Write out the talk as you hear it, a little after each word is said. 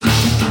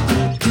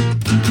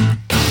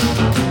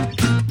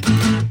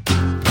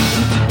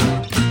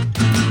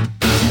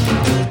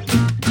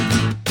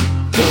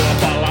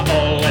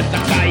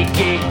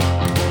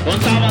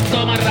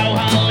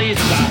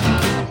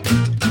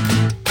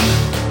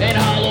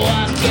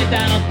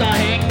yritän ottaa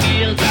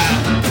hengiltä.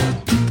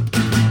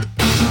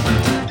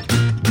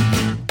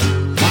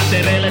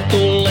 Mantereelle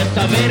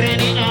tullessa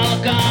vereni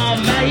alkaa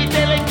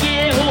vähitellen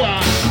kiehua.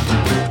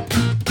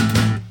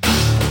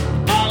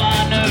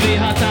 Alan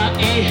vihata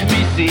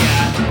ihmisiä.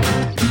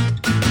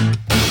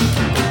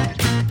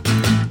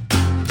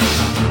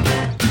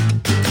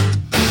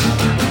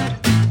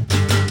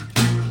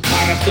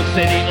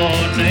 Harrastukseni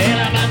on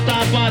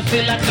elämäntapa,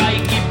 sillä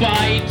kaikki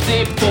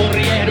paitsi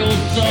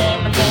purjehdus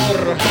on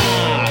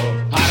murhaa.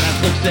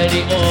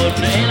 Harrastukseni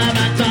on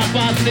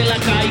elämäntapa, sillä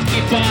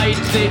kaikki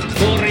paitsi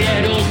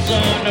purjehdus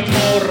on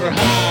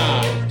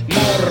murhaa.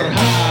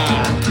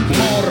 Murhaa,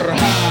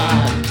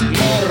 murhaa,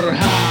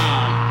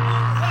 murhaa.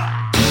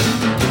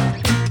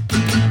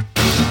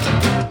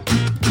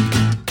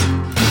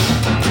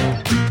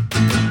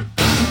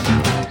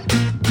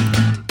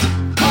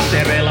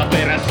 Mantereella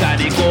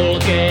perässäni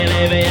kulkee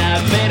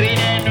leveä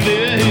verinen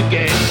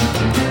vyöhyke.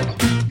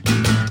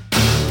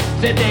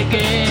 Se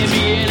tekee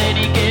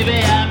mieleni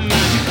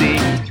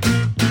keveämmäksi.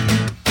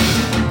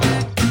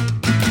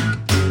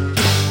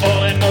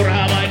 Olen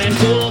murhaavainen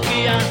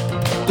kulkija,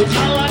 kun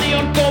allani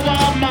on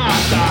kovaa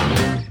maata.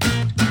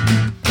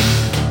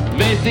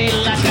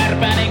 Vesillä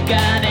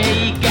kärpänenkään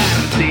ei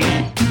kärsi.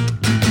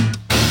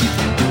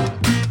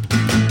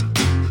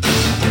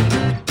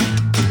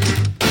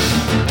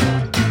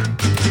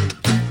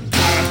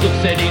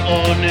 Harrastukseni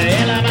on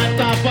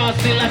elämäntapa,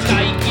 sillä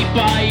kaikki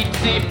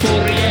paitsi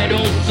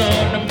purjehdus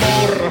on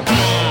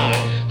murhaa.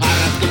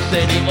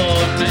 Harrastukseni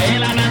on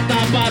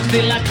elämäntapa,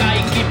 sillä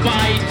kaikki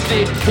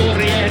paitsi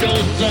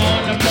purjehdus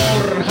on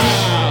murhaa.